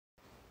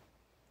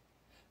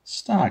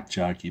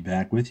Stokjockey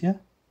back with you.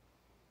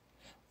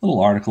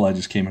 Little article I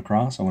just came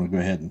across. I want to go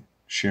ahead and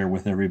share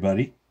with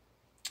everybody.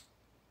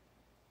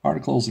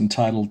 Article is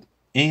entitled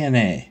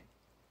ANA,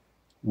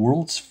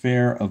 World's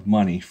Fair of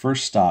Money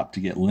First Stop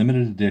to Get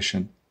Limited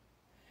Edition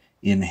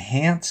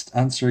Enhanced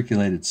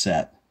Uncirculated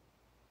Set.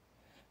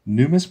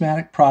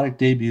 Numismatic product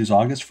debuts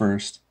August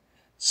 1st.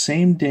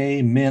 Same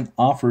day mint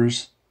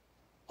offers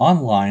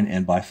online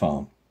and by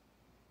phone.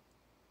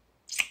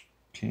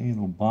 Okay,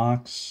 little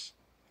box.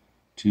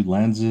 2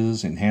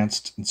 lenses,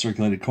 enhanced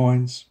uncirculated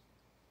coins.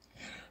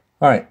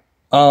 All right.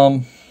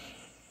 Let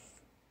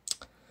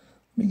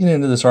me get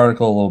into this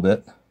article a little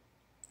bit.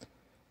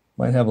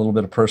 Might have a little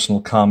bit of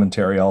personal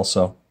commentary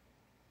also.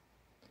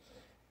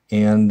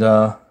 And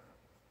give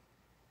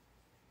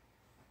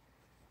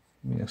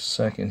me a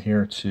second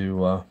here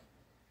to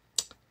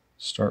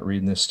start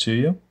reading this to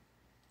you.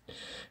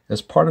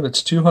 As part of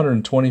its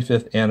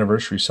 225th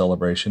anniversary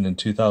celebration in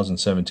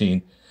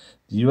 2017,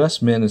 the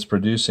U.S. Mint is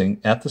producing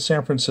at the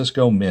San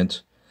Francisco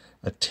Mint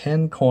a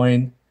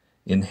 10-coin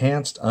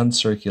enhanced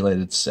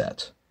uncirculated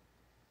set.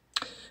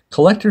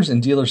 Collectors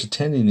and dealers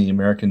attending the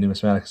American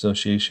Numismatic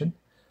Association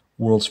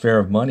World's Fair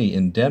of Money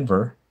in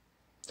Denver,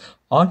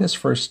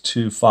 August 1st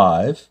to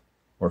 5th,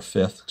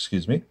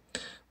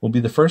 will be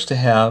the first to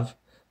have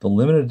the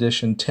limited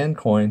edition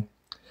 10-coin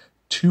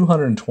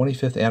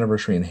 225th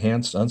anniversary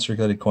enhanced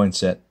uncirculated coin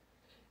set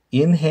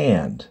in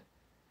hand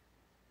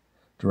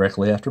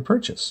directly after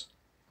purchase.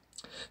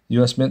 The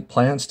U.S. Mint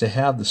plans to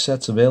have the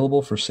sets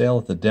available for sale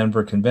at the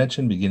Denver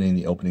convention beginning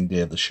the opening day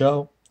of the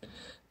show.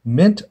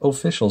 Mint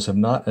officials have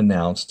not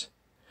announced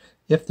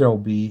if there will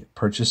be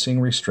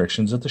purchasing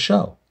restrictions at the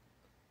show.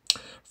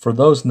 For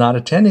those not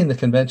attending the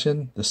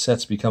convention, the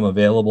sets become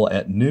available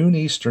at noon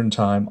Eastern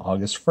Time,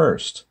 August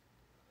 1st,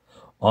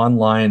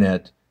 online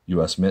at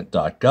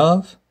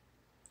usmint.gov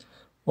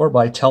or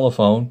by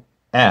telephone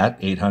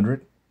at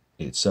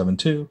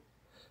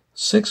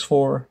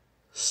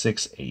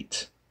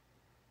 800-872-6468.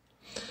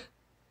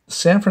 The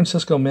San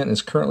Francisco Mint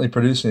is currently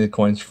producing the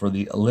coins for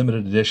the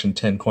limited edition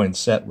 10-coin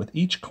set, with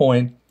each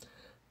coin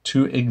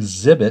to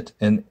exhibit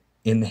an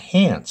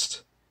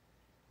enhanced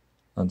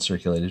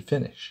uncirculated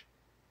finish.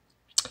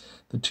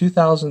 The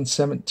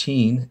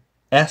 2017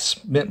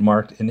 S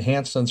Mint-marked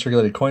enhanced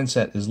uncirculated coin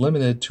set is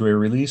limited to a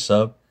release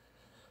of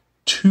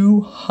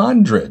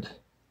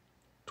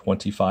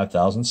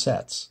 225,000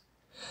 sets,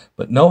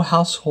 but no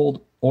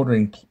household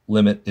ordering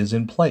limit is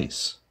in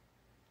place.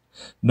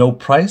 No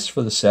price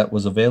for the set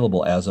was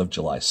available as of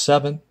July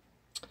 7.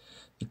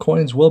 The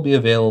coins will be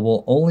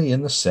available only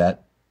in the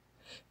set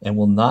and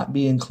will not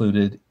be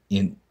included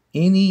in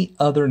any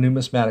other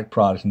numismatic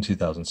product in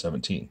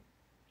 2017.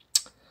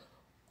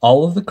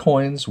 All of the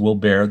coins will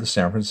bear the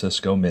San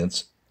Francisco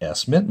Mint's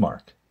S Mint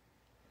mark.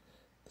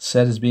 The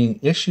set is being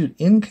issued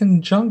in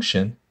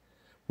conjunction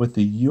with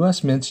the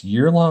U.S. Mint's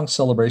year-long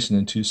celebration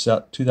in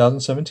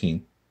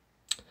 2017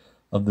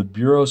 of the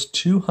Bureau's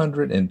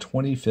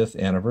 225th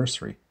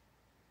anniversary.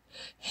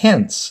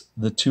 Hence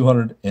the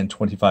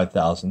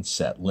 225,000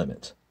 set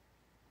limit.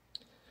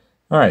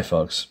 All right,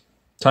 folks.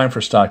 Time for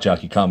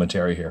Stokjockey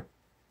commentary here.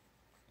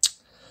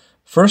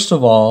 First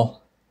of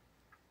all,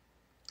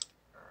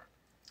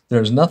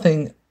 there's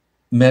nothing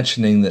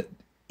mentioning that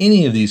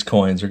any of these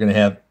coins are going to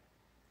have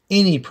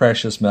any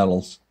precious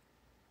metals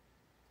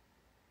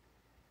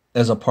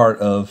as a part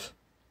of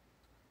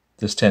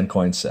this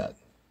 10-coin set.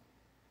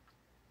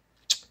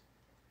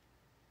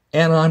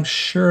 And I'm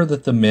sure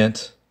that the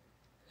Mint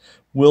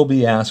will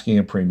be asking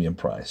a premium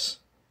price.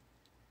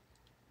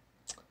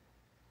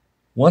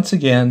 Once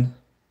again,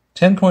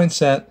 10-coin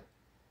set,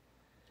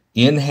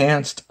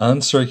 enhanced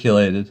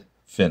uncirculated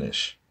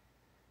finish,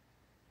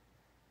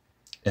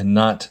 and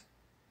not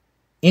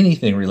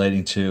anything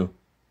relating to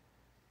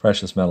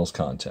precious metals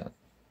content.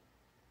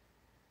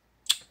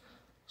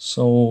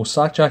 So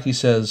Stokjockey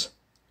says,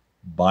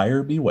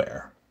 buyer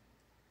beware.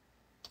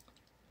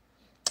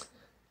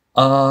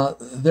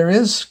 There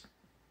is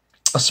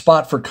a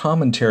spot for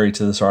commentary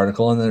to this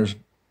article, and there's,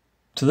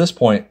 to this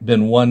point,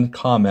 been one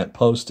comment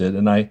posted,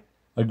 and I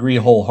agree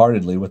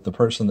wholeheartedly with the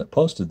person that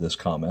posted this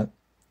comment.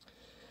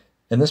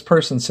 And this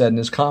person said in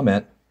his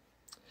comment,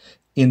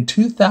 in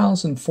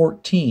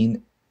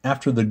 2014,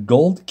 after the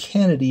Gold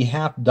Kennedy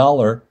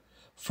 $50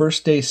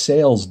 first day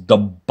sales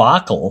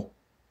debacle,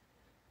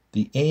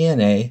 the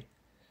ANA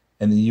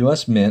and the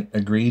U.S. Mint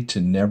agreed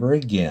to never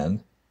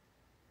again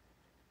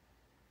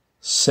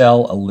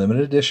sell a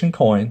limited edition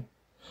coin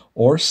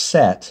or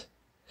set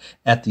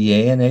at the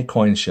ANA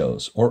coin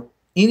shows or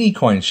any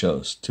coin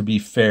shows to be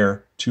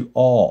fair to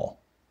all.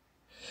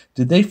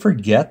 Did they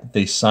forget that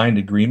they signed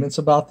agreements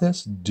about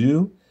this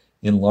due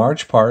in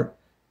large part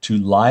to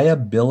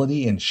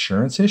liability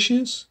insurance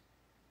issues?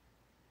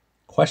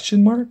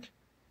 Question mark?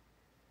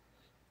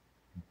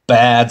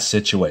 Bad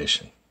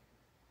situation.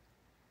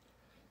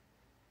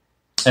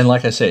 And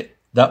like I say,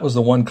 that was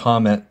the one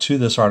comment to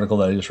this article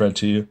that I just read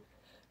to you.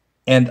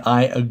 And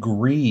I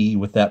agree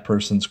with that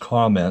person's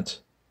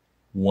comment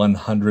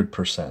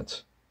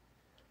 100%.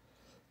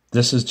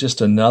 This is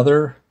just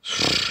another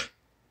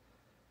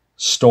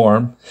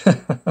storm,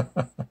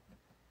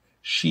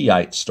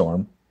 Shiite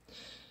storm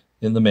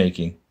in the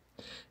making.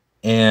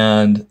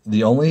 And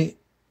the only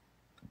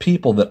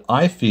people that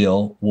I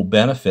feel will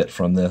benefit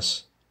from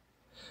this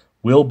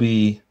will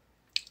be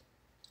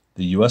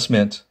the U.S.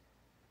 Mint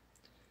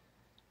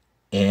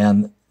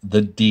and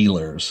the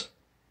dealers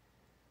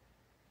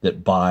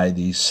that buy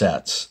these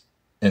sets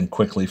and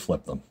quickly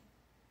flip them.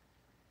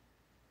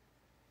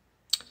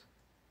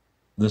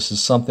 This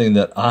is something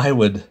that I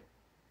would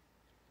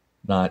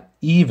not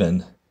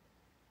even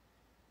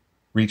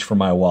reach for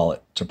my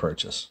wallet to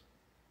purchase.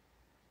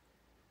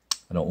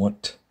 I don't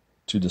want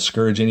to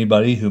discourage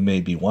anybody who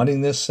may be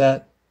wanting this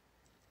set,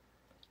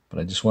 but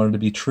I just wanted to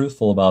be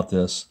truthful about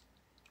this.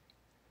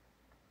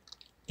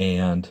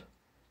 And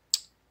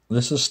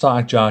this is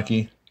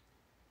Stokjockey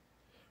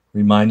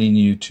reminding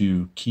you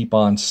to keep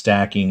on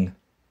stacking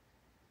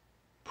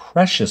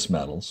precious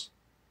metals,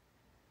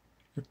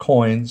 your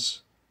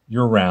coins,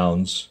 your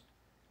rounds,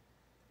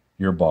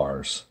 your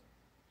bars.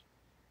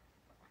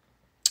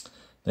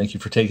 Thank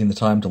you for taking the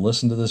time to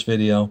listen to this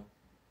video.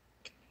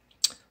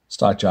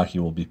 Stokjockey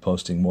will be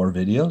posting more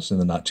videos in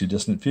the not too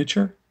distant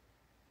future.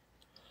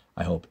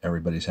 I hope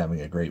everybody's having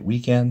a great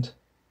weekend.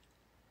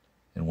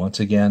 And once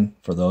again,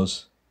 for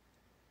those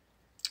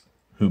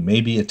who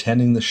may be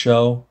attending the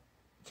show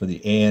for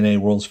the ANA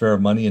World's Fair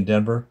of Money in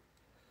Denver,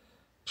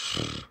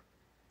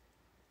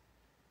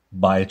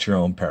 buy at your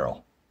own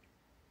peril.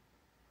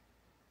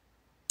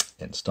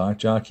 And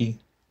Stokjockey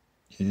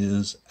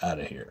is out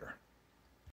of here.